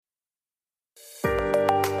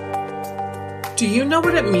Do you know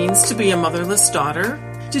what it means to be a motherless daughter?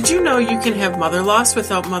 Did you know you can have mother loss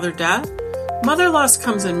without mother death? Mother loss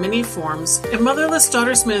comes in many forms, and Motherless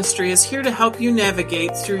Daughters Ministry is here to help you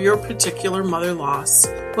navigate through your particular mother loss.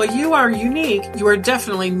 While you are unique, you are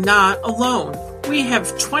definitely not alone. We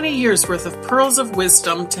have 20 years worth of pearls of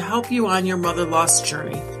wisdom to help you on your mother loss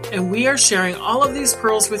journey, and we are sharing all of these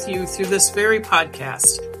pearls with you through this very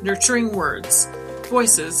podcast, Nurturing Words,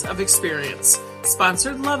 Voices of Experience,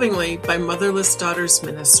 sponsored lovingly by Motherless Daughters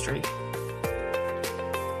Ministry.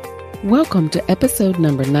 Welcome to episode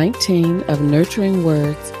number 19 of Nurturing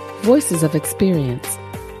Words, Voices of Experience.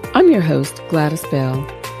 I'm your host, Gladys Bell,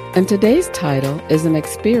 and today's title is an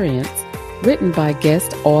experience written by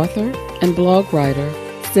guest author and blog writer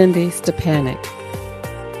Cindy Stepanek.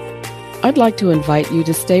 I'd like to invite you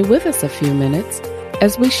to stay with us a few minutes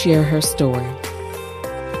as we share her story.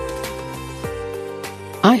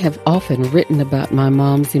 I have often written about my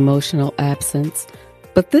mom's emotional absence,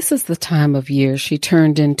 but this is the time of year she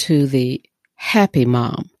turned into the happy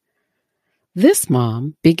mom. This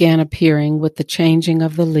mom began appearing with the changing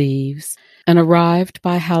of the leaves and arrived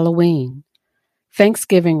by Halloween.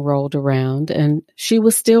 Thanksgiving rolled around and she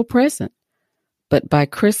was still present, but by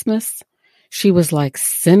Christmas, she was like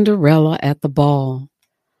Cinderella at the ball.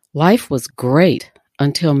 Life was great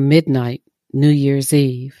until midnight, New Year's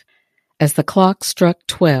Eve. As the clock struck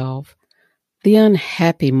 12, the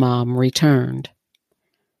unhappy mom returned.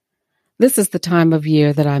 This is the time of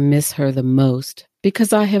year that I miss her the most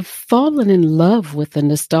because I have fallen in love with the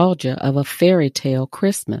nostalgia of a fairy tale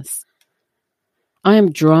Christmas. I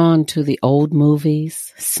am drawn to the old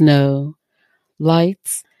movies, snow,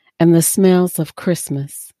 lights, and the smells of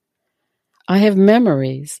Christmas. I have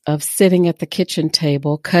memories of sitting at the kitchen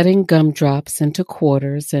table, cutting gumdrops into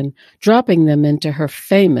quarters and dropping them into her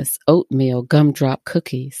famous oatmeal gumdrop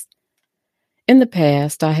cookies. In the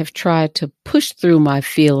past, I have tried to push through my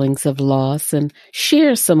feelings of loss and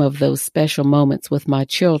share some of those special moments with my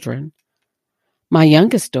children. My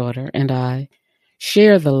youngest daughter and I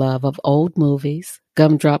share the love of old movies,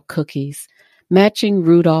 gumdrop cookies, matching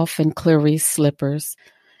Rudolph and Clarice slippers,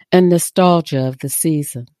 and nostalgia of the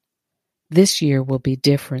season. This year will be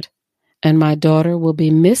different, and my daughter will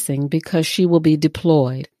be missing because she will be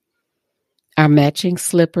deployed. Our matching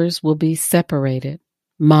slippers will be separated.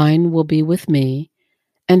 Mine will be with me,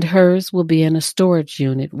 and hers will be in a storage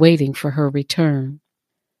unit waiting for her return.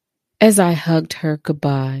 As I hugged her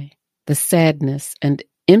goodbye, the sadness and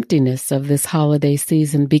emptiness of this holiday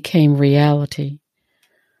season became reality.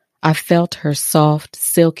 I felt her soft,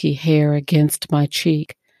 silky hair against my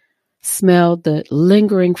cheek, smelled the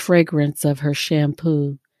lingering fragrance of her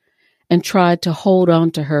shampoo, and tried to hold on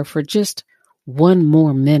to her for just one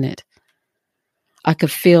more minute. I could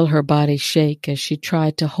feel her body shake as she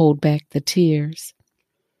tried to hold back the tears.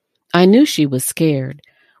 I knew she was scared.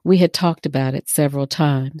 We had talked about it several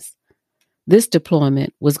times. This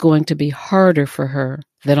deployment was going to be harder for her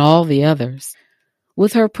than all the others.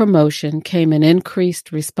 With her promotion came an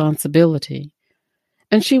increased responsibility,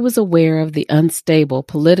 and she was aware of the unstable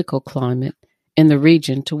political climate in the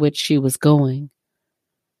region to which she was going.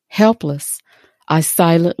 Helpless, I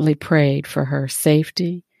silently prayed for her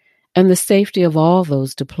safety and the safety of all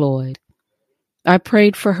those deployed. I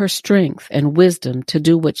prayed for her strength and wisdom to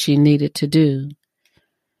do what she needed to do.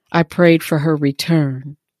 I prayed for her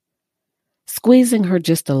return. Squeezing her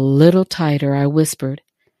just a little tighter, I whispered,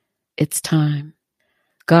 "It's time.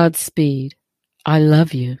 Godspeed. I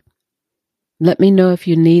love you. Let me know if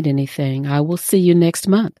you need anything. I will see you next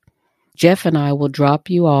month. Jeff and I will drop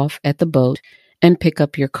you off at the boat and pick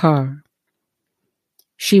up your car."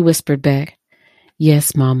 She whispered back,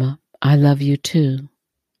 "Yes, Mama, I love you too."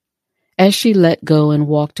 As she let go and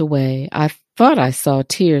walked away, I thought I saw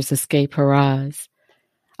tears escape her eyes.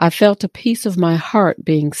 I felt a piece of my heart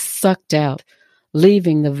being sucked out,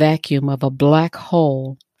 leaving the vacuum of a black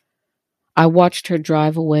hole. I watched her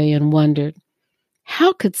drive away and wondered,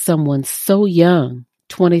 how could someone so young,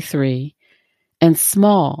 23, and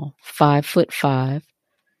small, 5'5",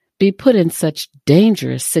 be put in such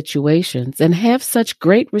dangerous situations and have such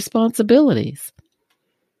great responsibilities?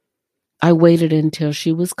 I waited until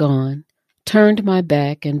she was gone, turned my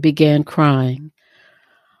back, and began crying.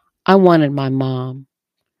 I wanted my mom.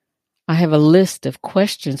 I have a list of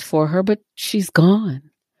questions for her, but she's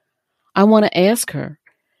gone. I want to ask her,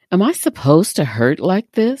 am I supposed to hurt like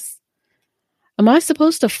this? Am I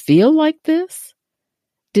supposed to feel like this?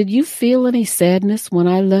 Did you feel any sadness when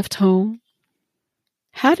I left home?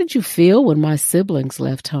 How did you feel when my siblings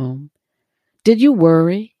left home? Did you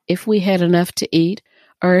worry if we had enough to eat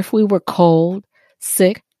or if we were cold,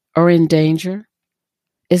 sick, or in danger?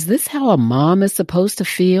 Is this how a mom is supposed to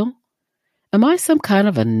feel? Am I some kind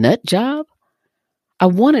of a nut job? I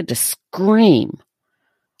wanted to scream.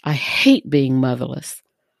 I hate being motherless.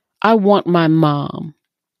 I want my mom.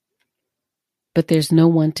 But there's no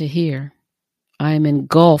one to hear. I am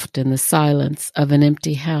engulfed in the silence of an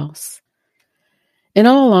empty house. In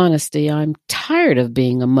all honesty, I'm tired of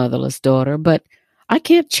being a motherless daughter, but I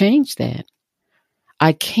can't change that.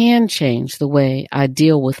 I can change the way I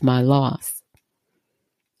deal with my loss.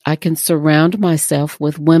 I can surround myself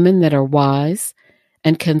with women that are wise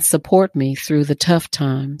and can support me through the tough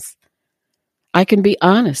times. I can be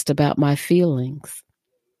honest about my feelings.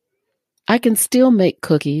 I can still make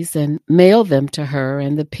cookies and mail them to her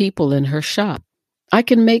and the people in her shop. I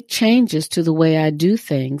can make changes to the way I do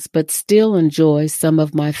things, but still enjoy some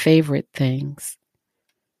of my favorite things.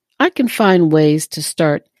 I can find ways to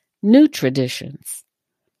start new traditions.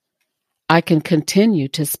 I can continue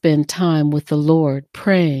to spend time with the Lord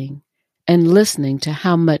praying and listening to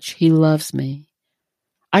how much He loves me.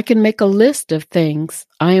 I can make a list of things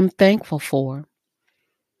I am thankful for.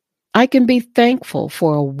 I can be thankful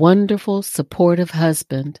for a wonderful, supportive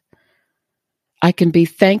husband. I can be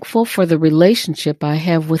thankful for the relationship I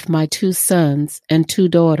have with my 2 sons and 2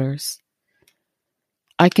 daughters.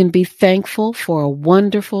 I can be thankful for a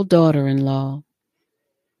wonderful daughter-in-law.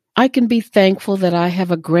 I can be thankful that I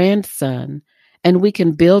have a grandson and we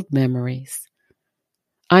can build memories.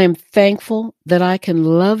 I am thankful that I can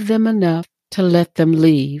love them enough to let them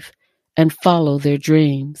leave and follow their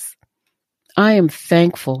dreams. I am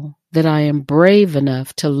thankful that I am brave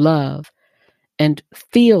enough to love and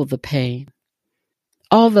feel the pain.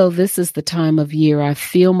 Although this is the time of year I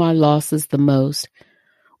feel my losses the most,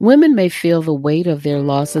 women may feel the weight of their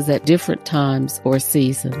losses at different times or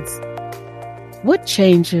seasons. What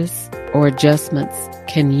changes or adjustments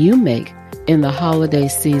can you make in the holiday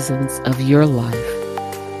seasons of your life?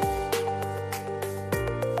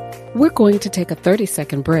 We're going to take a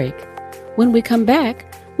 30-second break. When we come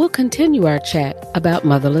back, we'll continue our chat about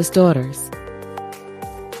motherless daughters.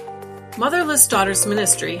 Motherless Daughters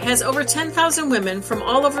Ministry has over 10,000 women from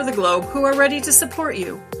all over the globe who are ready to support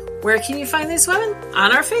you. Where can you find these women?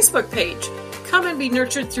 On our Facebook page. Come and be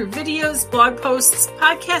nurtured through videos, blog posts,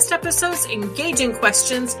 podcast episodes, engaging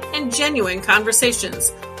questions, and genuine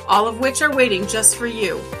conversations, all of which are waiting just for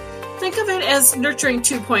you. Think of it as Nurturing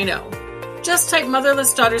 2.0. Just type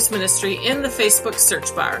Motherless Daughters Ministry in the Facebook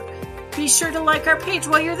search bar. Be sure to like our page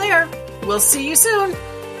while you're there. We'll see you soon.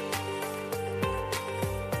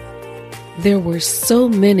 There were so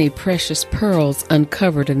many precious pearls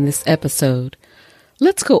uncovered in this episode.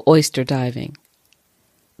 Let's go oyster diving.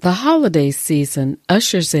 The holiday season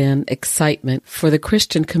ushers in excitement for the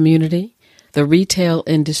Christian community, the retail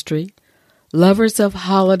industry, lovers of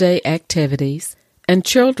holiday activities, and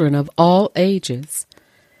children of all ages.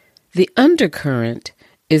 The undercurrent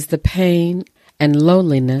is the pain and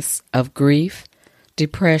loneliness of grief,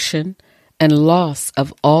 depression, and loss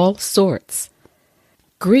of all sorts.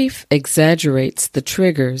 Grief exaggerates the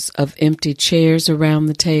triggers of empty chairs around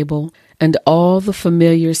the table and all the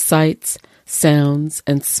familiar sights, sounds,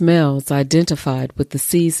 and smells identified with the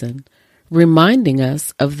season, reminding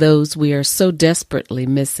us of those we are so desperately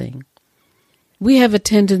missing. We have a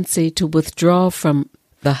tendency to withdraw from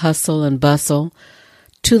the hustle and bustle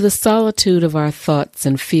to the solitude of our thoughts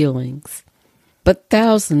and feelings. But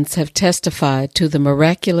thousands have testified to the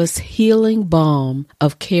miraculous healing balm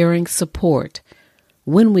of caring support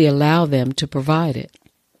when we allow them to provide it.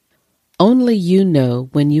 Only you know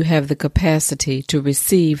when you have the capacity to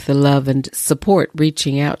receive the love and support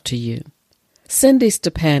reaching out to you. Cindy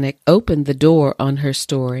Stepanek opened the door on her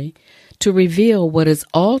story to reveal what is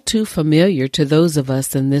all too familiar to those of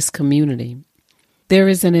us in this community. There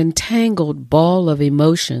is an entangled ball of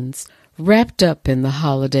emotions wrapped up in the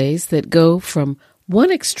holidays that go from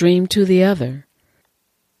one extreme to the other.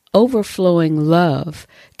 Overflowing love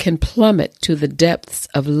can plummet to the depths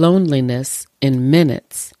of loneliness in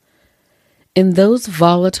minutes. In those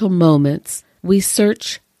volatile moments, we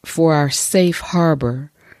search for our safe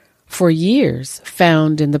harbor, for years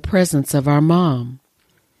found in the presence of our mom.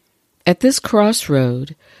 At this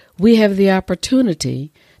crossroad, we have the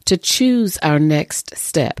opportunity to choose our next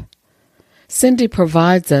step. Cindy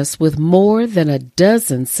provides us with more than a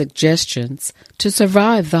dozen suggestions to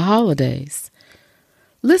survive the holidays.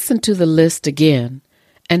 Listen to the list again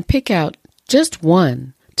and pick out just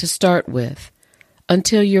one to start with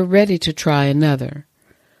until you're ready to try another.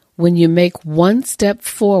 When you make one step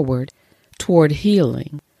forward toward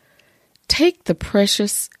healing, take the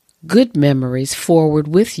precious good memories forward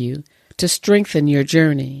with you to strengthen your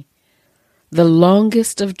journey. The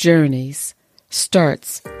longest of journeys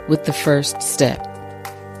starts with the first step.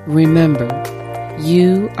 Remember,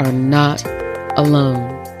 you are not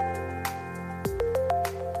alone.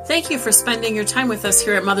 Thank you for spending your time with us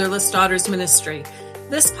here at Motherless Daughters Ministry.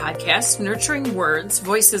 This podcast, Nurturing Words,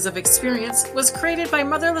 Voices of Experience, was created by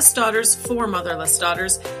Motherless Daughters for Motherless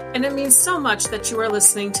Daughters, and it means so much that you are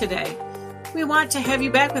listening today. We want to have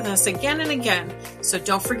you back with us again and again, so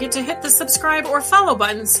don't forget to hit the subscribe or follow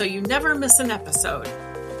button so you never miss an episode.